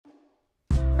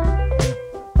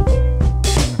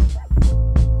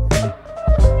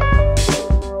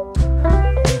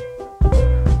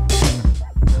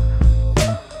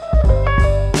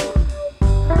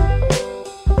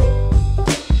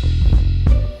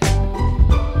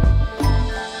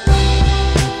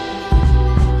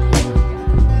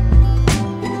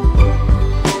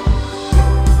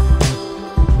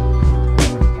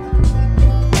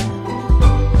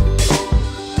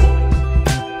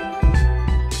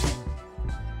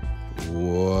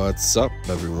What's up,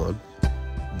 everyone?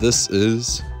 This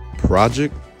is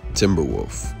Project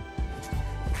Timberwolf.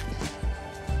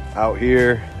 Out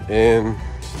here in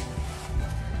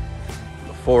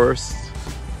the forest.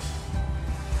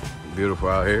 Beautiful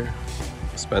out here.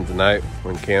 Spent the night,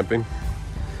 went camping.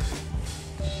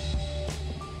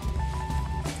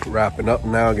 Wrapping up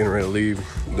now, getting ready to leave.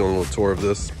 Doing a little tour of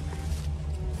this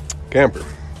camper.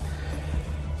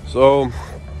 So,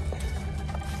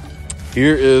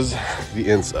 here is the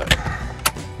inside.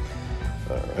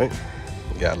 All right,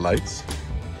 you got lights.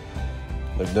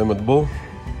 They're dimmable.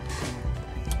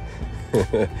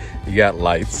 You got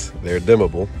lights. They're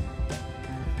dimmable.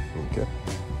 Okay.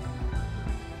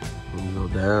 You go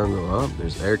down, go up.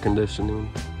 There's air conditioning.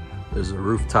 There's a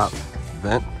rooftop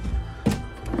vent.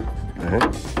 All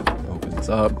right. Opens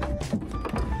up.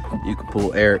 You can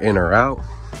pull air in or out.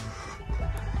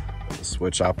 The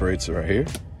switch operates right here.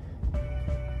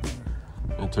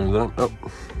 It turns on. Oh,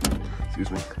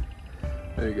 excuse me.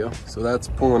 There you go. So that's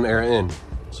pulling air in.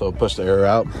 So push the air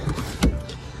out.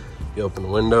 You open the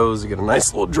windows, you get a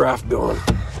nice little draft going.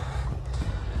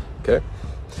 Okay.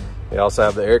 You also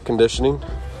have the air conditioning.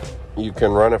 You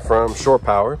can run it from shore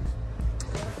power.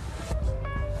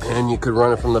 And you could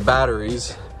run it from the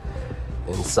batteries.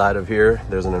 Inside of here,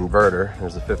 there's an inverter.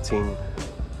 There's a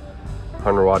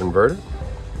 1500 watt inverter.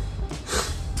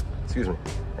 Excuse me.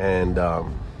 And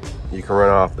you can run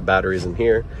it off the batteries in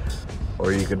here,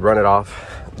 or you could run it off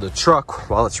the truck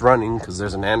while it's running, because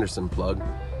there's an Anderson plug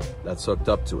that's hooked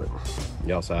up to it.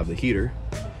 You also have the heater,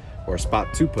 or a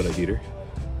spot to put a heater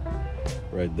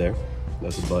right there.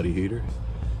 That's a buddy heater.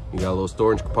 You got a little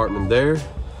storage compartment there.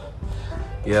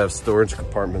 You have storage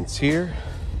compartments here.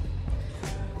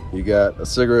 You got a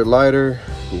cigarette lighter.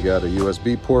 You got a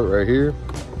USB port right here.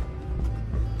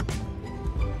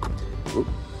 Oop.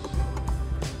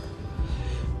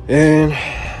 And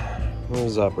what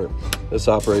does this operate? This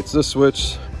operates this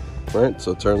switch, right?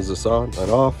 So it turns this on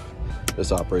and off.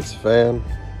 This operates the fan.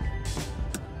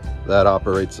 That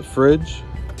operates the fridge.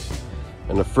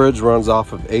 And the fridge runs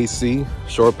off of AC,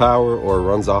 shore power, or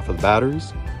runs off of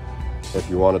batteries. If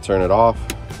you want to turn it off,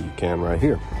 you can right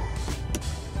here.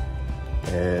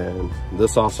 And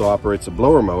this also operates a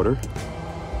blower motor.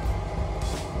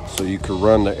 So you can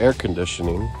run the air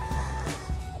conditioning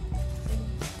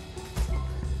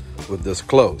with this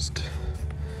closed.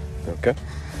 Okay.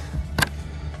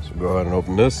 So go ahead and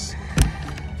open this.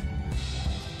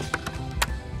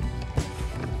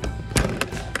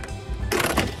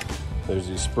 There's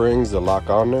these springs that lock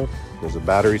on there. There's a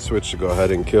battery switch to go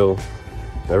ahead and kill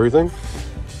everything.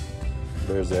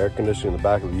 There's the air conditioning in the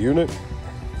back of the unit.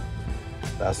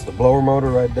 That's the blower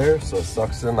motor right there. So it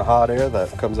sucks in the hot air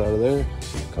that comes out of there.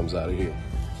 It comes out of here.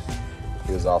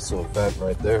 There's also a vent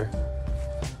right there.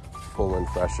 Pull in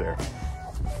fresh air.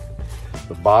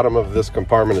 The bottom of this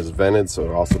compartment is vented, so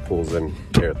it also pulls in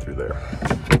air through there.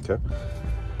 Okay.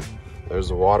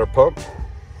 There's a water pump.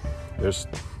 There's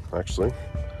actually,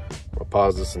 I'll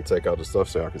pause this and take out the stuff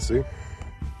so y'all can see.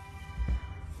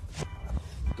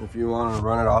 If you want to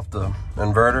run it off the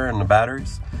inverter and the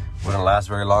batteries, it wouldn't last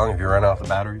very long if you run off the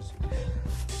batteries.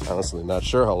 Honestly, not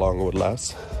sure how long it would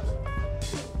last,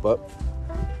 but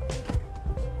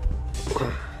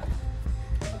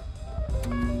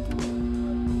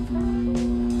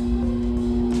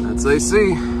that's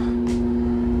AC.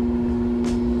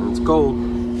 When it's cold,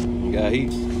 you got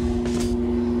heat.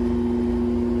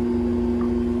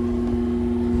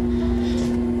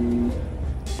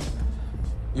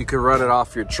 You can run it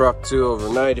off your truck too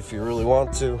overnight if you really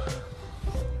want to,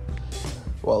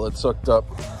 while it's hooked up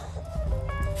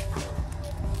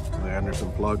to the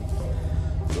Anderson plug.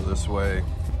 So this way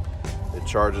it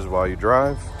charges while you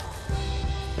drive.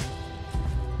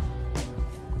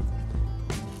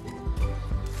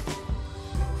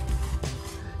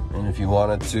 And if you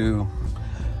wanted to,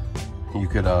 you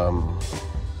could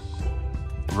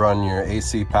run your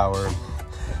AC power.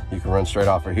 You can run straight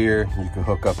off of here. You can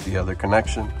hook up the other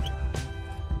connection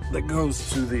that goes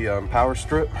to the power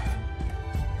strip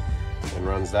and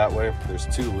runs that way. There's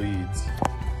two leads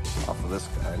off of this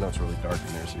guy. I know it's really dark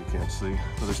in here so you can't see,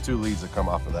 but there's two leads that come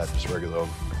off of that, just regular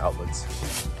outlets.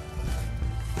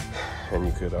 And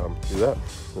you could do that.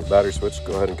 The battery switch,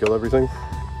 go ahead and kill everything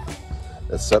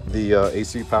except the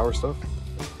AC power stuff.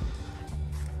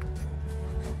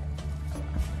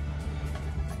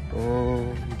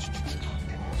 And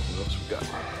what else we got?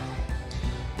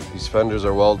 These fenders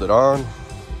are welded on.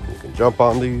 You can jump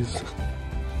on these,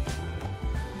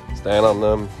 stand on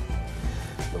them.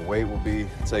 The weight will be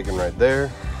taken right there.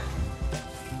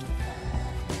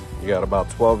 You got about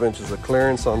 12 inches of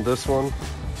clearance on this one.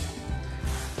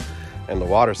 And the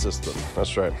water system,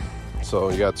 that's right. So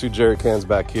you got 2 jerry cans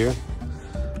back here.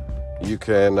 You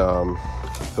can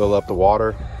fill up the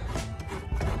water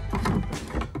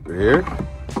here.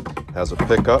 Has a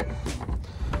pickup.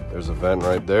 There's a vent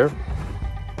right there.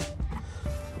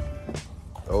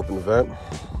 Open the vent.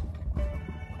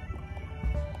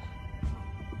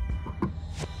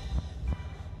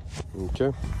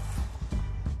 Okay.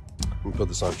 Let me put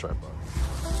this on tripod.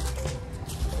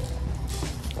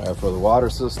 All right, for the water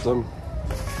system,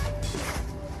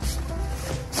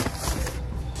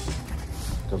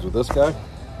 comes with this guy.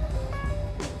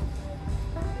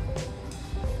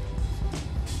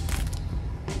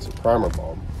 It's a primer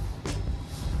bulb.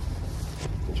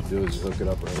 What you do is you hook it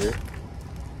up right here.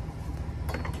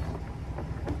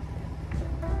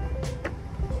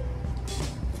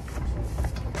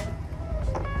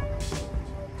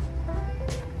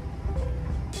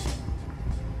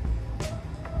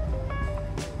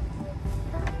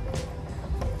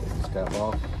 Take this cap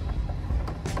off.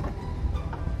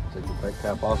 Take the vent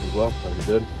cap off as well, like you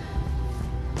did.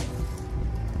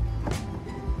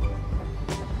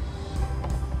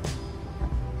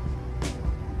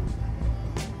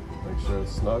 Make sure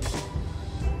it's snug.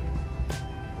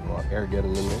 A lot of air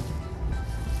getting in there.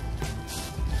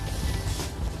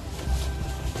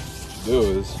 What you do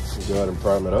is you go ahead and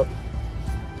prime it up.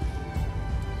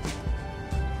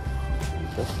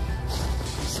 Okay.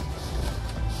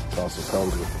 It also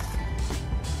comes with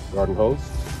a garden hose.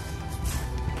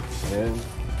 And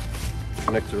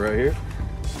connect it right here.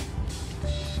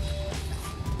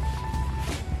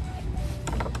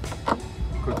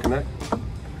 Quick connect, a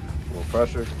little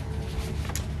pressure.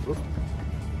 Whoop.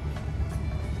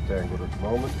 Tangled at the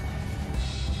moment.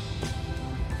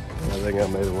 I think I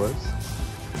made it worse.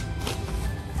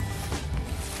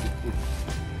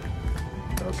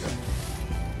 Okay.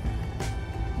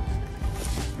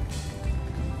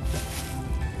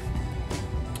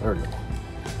 There we go.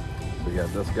 So we got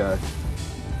this guy.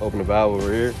 Open the valve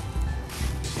over here.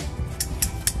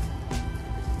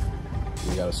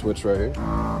 You got a switch right here.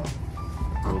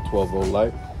 Little 12-volt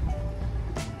light.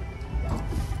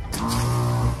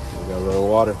 We got running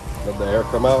water. Let the air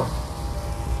come out.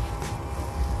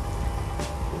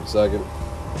 In a second.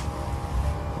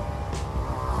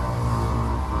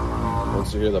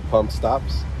 Once you hear the pump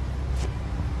stops.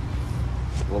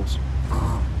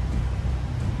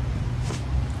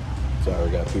 Sorry,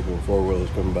 we got people in 4-wheelers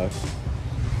coming back.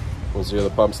 Once you hear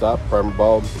the pump stop, prime the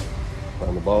bulb. Got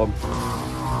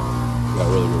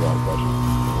really good water pressure.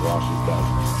 The wash is done.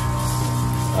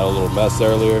 Had a little mess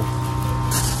earlier.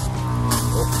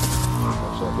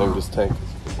 Actually, I think this tank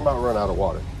is about run out of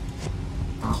water.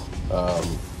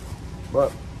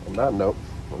 But on that note,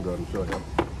 I'll go ahead and show you.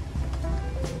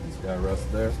 This guy rests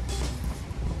there.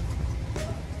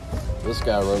 This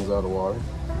guy runs out of water.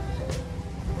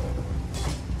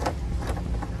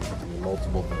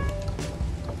 Multiple things.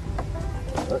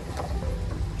 All right.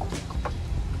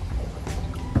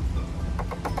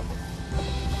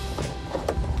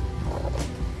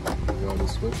 Go on the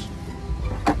switch.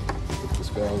 Put this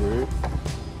guy over here.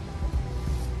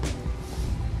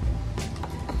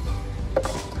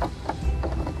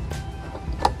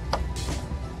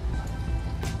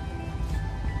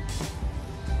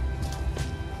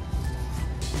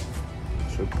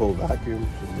 Should pull vacuum,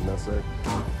 shouldn't be necessary.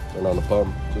 Turn on the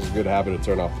pump. Just a good habit to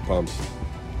turn off the pump.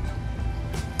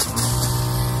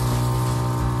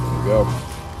 There we go.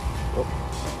 Oh.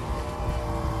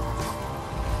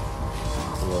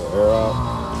 A little air out.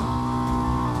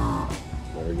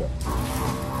 There we go.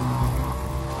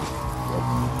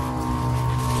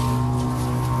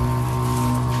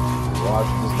 Wash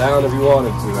this down if you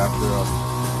wanted to after a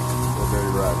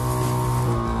dirty ride.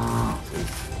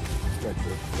 Right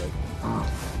there.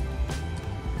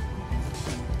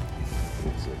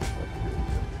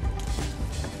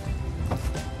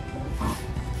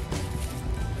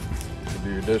 Do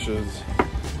your dishes. You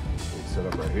can set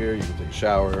up right here. You can take a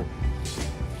shower.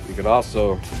 You can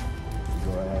also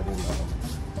go ahead and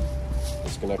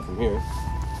disconnect from here.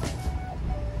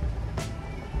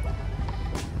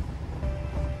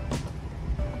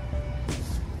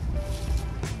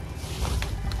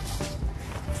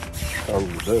 Comes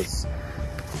with this.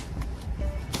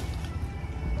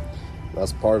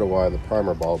 That's part of why the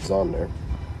primer bulb's on there.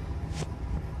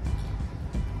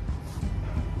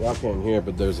 Y'all can't hear,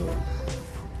 but there's a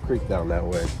creek down that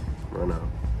way, right now,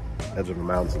 edge of the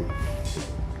mountain,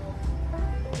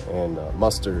 and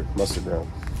mustard ground.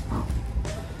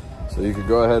 So you could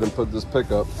go ahead and put this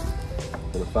pickup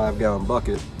in a 5-gallon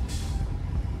bucket,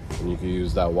 and you can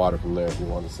use that water from there if you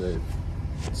want to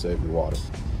save your water.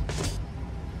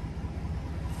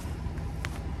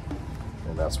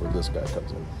 And that's that's where this guy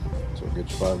comes in. So get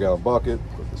your 5-gallon bucket,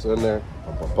 put this in there,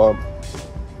 pump, pump, pump.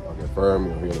 I'll get firm,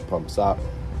 you'll hear the pump stop.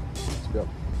 Let's go.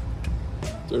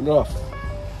 Turn it off.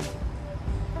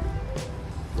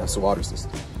 That's the water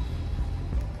system.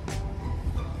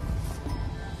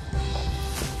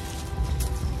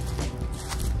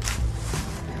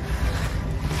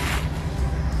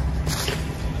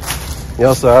 You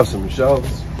also have some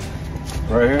shelves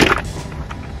right here.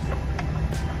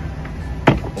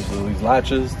 These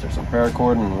latches, there's some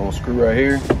paracord and a little screw right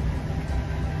here.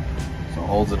 So it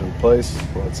holds it in place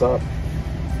when it's up.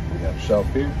 You got a shelf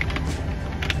here.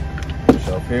 A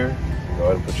shelf here. You can go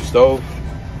ahead and put your stove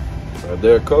right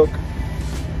there, cook.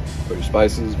 Put your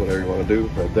spices, whatever you want to do,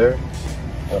 right there.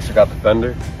 You also got the fender.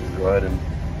 You can go ahead and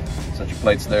set your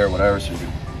plates there, whatever, so you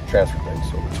can transfer things.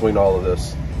 So between all of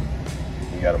this,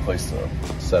 you got a place to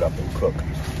set up and cook.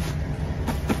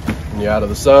 When you're out of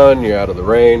the sun, you're out of the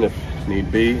rain, if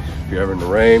need be. If you're ever in the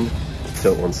rain,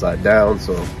 tilt one side down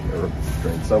so you're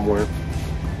drained somewhere.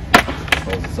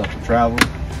 Holds us up to travel.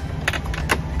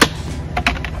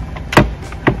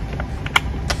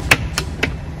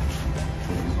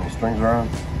 These little strings around.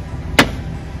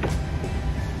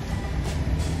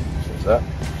 There's that.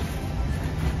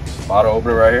 Bottle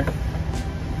opener right here.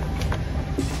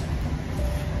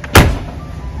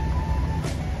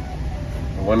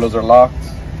 The windows are locked.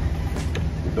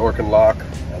 The door can lock.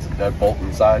 Has a deadbolt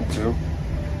inside too.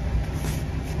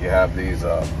 You have these,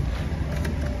 what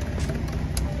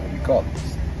do you call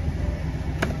these?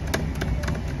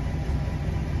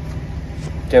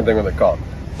 Can't think what they're called.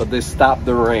 But they stop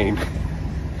the rain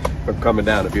from coming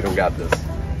down if you don't got this.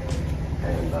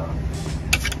 And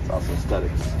it's also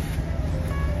aesthetics. So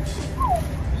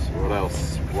what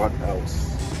else? What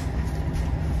else?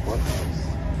 What else?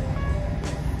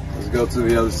 Let's go to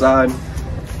the other side.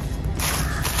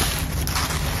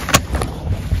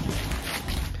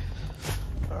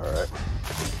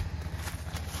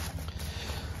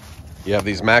 You have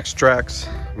these Max Trax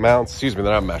mounts. Excuse me,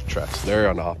 they're not Max Trax. They're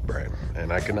on off-brand,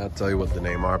 and I cannot tell you what the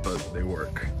name are, but they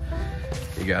work.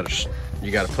 You got a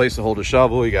place to hold a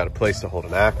shovel. You got a place to hold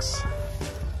an axe.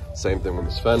 Same thing with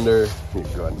this fender. You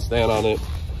can go ahead and stand on it.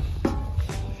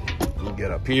 You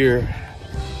get up here.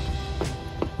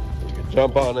 You can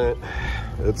jump on it.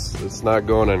 It's not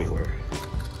going anywhere.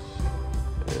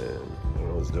 And I don't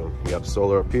know what it's doing. You got the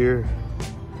solar up here,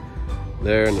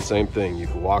 there, and the same thing. You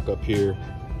can walk up here.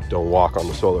 Don't walk on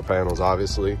the solar panels,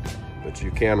 obviously, but you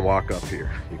can walk up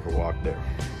here. You can walk there.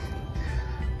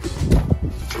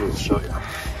 Let me show you.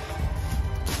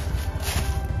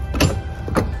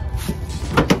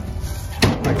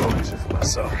 I go easier for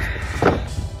myself.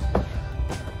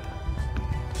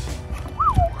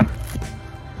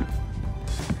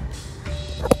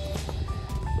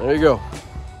 There you go.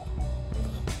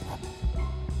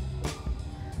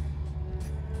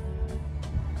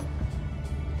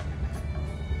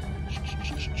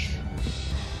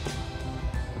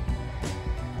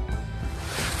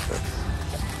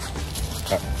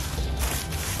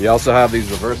 You also have these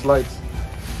reverse lights.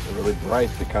 They're really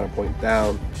bright. They kind of point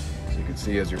down, so you can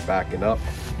see as you're backing up.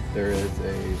 There is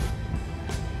a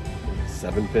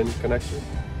 7-pin connector.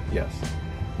 Yes.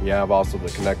 You have also the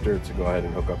connector to go ahead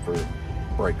and hook up for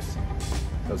brakes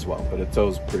as well, but it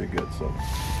tows pretty good. So,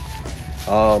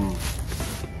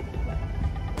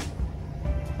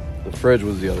 the fridge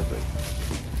was the other thing.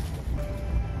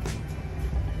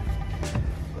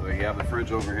 So you have the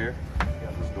fridge over here. You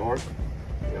have this door.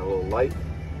 You got a little light.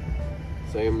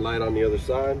 Same light on the other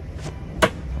side. Go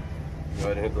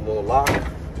ahead and hit the little lock,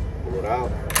 pull it out.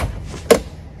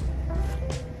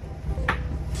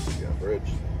 You got fridge.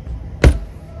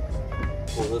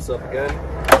 Pull this up again.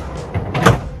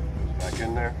 Back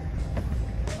in there.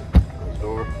 Close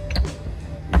door.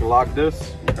 You can lock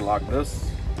this, you can lock this,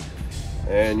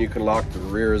 and you can lock the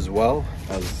rear as well,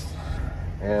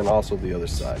 and also the other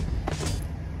side.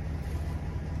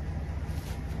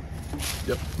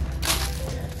 Yep.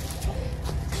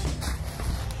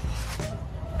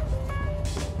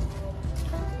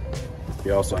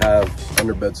 You also have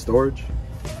underbed storage.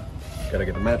 Gotta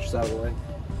get the mattress out of the way.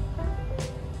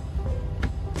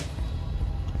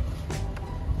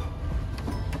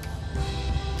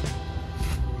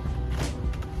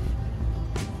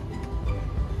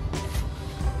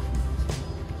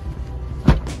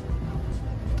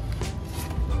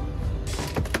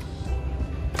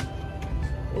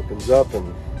 Opens up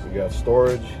and you got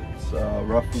storage. It's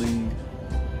roughly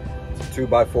a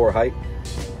 2x4 height.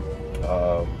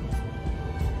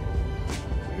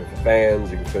 You can fit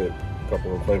fans, you can fit a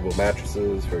couple of inflatable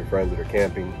mattresses for your friends that are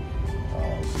camping.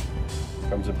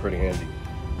 Comes in pretty handy.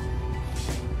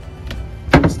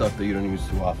 stuff that you don't use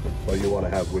too often, but you want to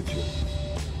have with you.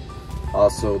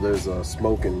 Also, there's a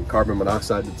smoke and carbon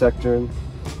monoxide detector,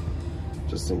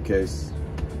 just in case,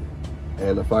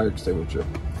 and a fire extinguisher.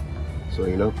 So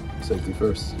you know, safety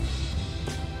first.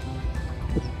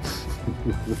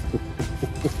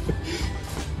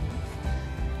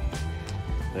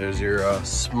 There's your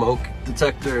smoke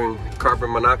detector and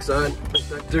carbon monoxide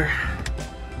detector.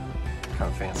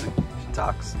 Kind of fancy. She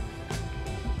talks.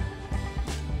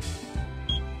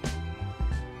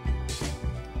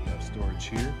 Got storage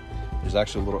here. There's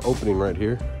actually a little opening right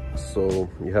here, so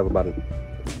you have about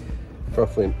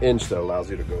roughly an inch that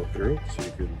allows you to go through. So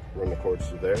you could run the cords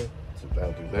through there, sit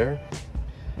down through there.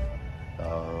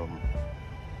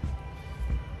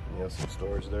 You have some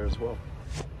storage there as well.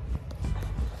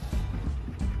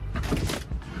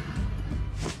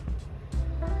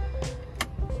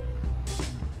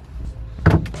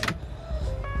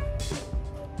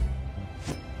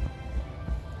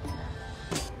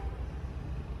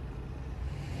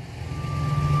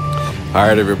 All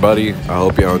right, everybody, I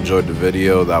hope y'all enjoyed the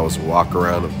video. That was a walk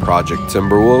around of Project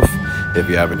Timberwolf. If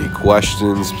you have any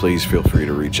questions, please feel free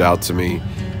to reach out to me.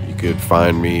 You could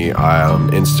find me on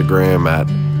Instagram at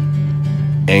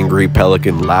Angry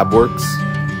Pelican Labworks,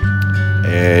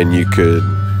 and you could,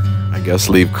 I guess,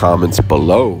 leave comments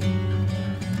below.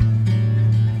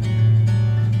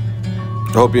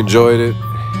 I hope you enjoyed it.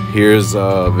 Here's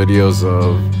videos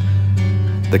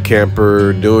of the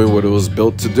camper doing what it was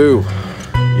built to do.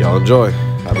 Y'all enjoy.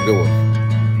 Have a good one.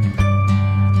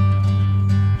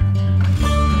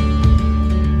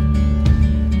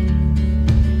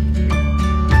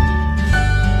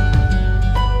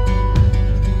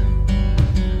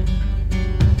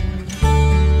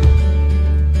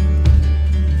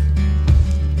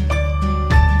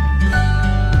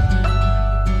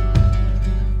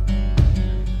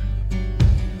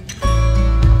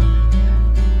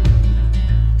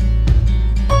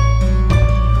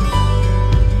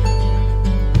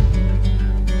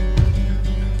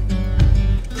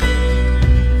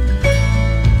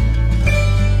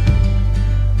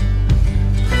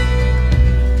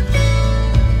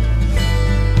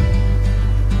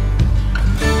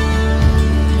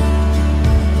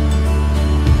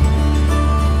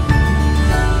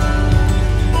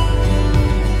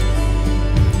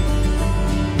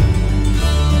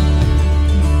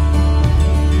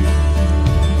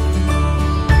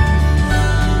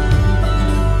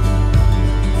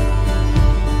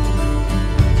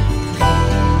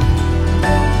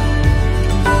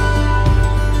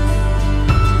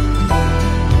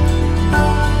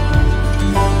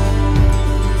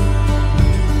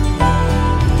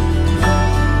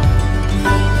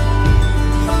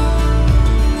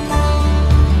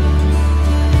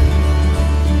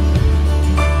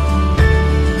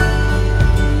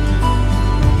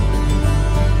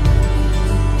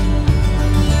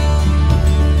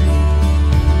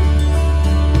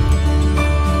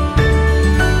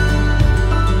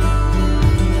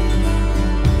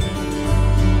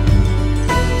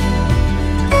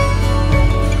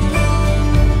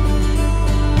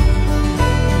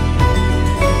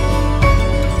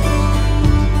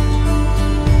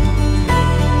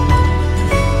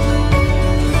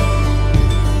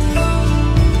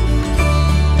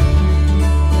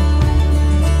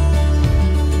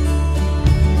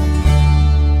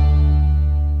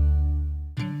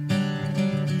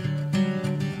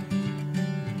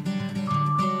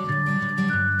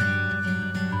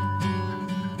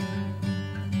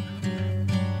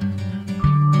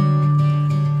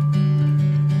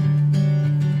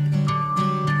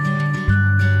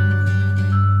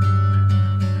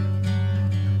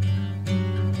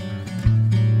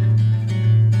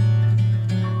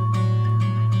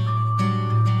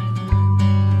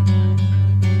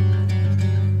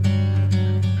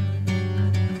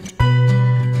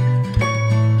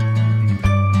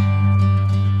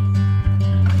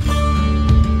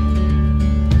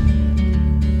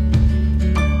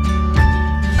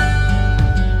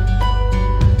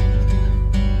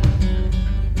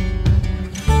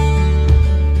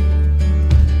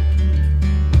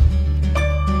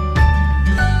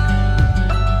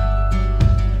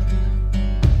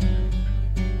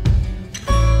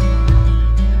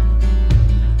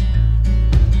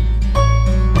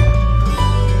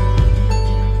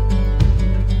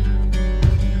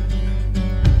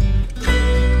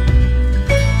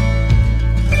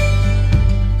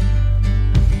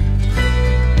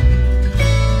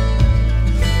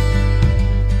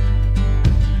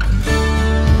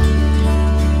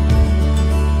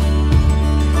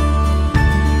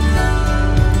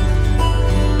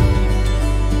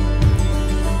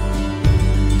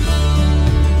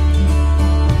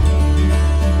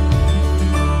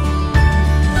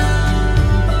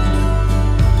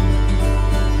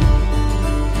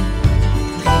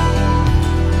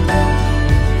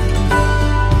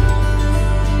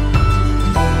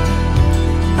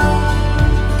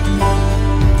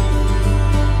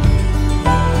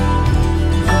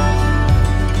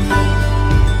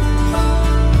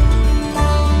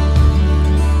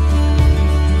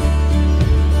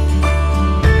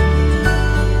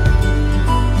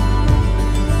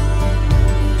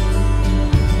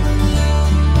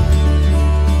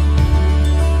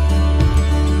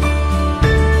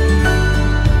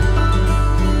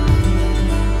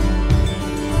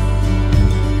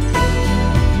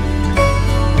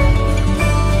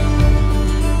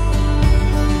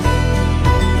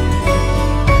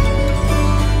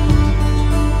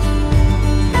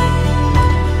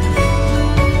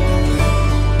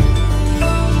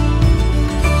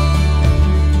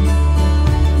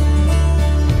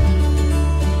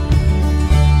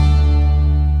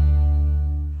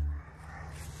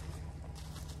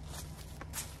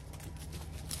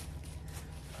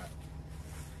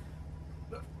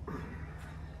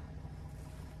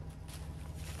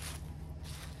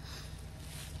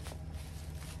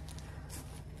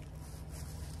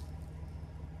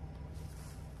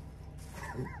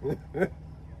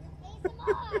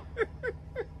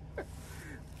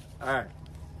 All right,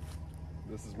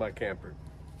 this is my camper.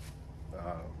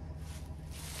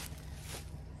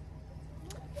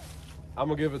 I'm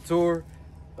gonna give a tour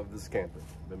of this camper.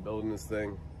 Been building this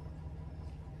thing,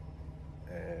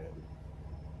 and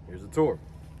here's a tour.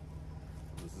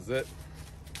 This is it.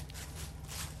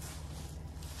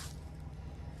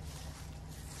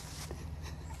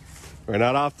 We're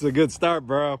not off to a good start,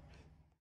 bro.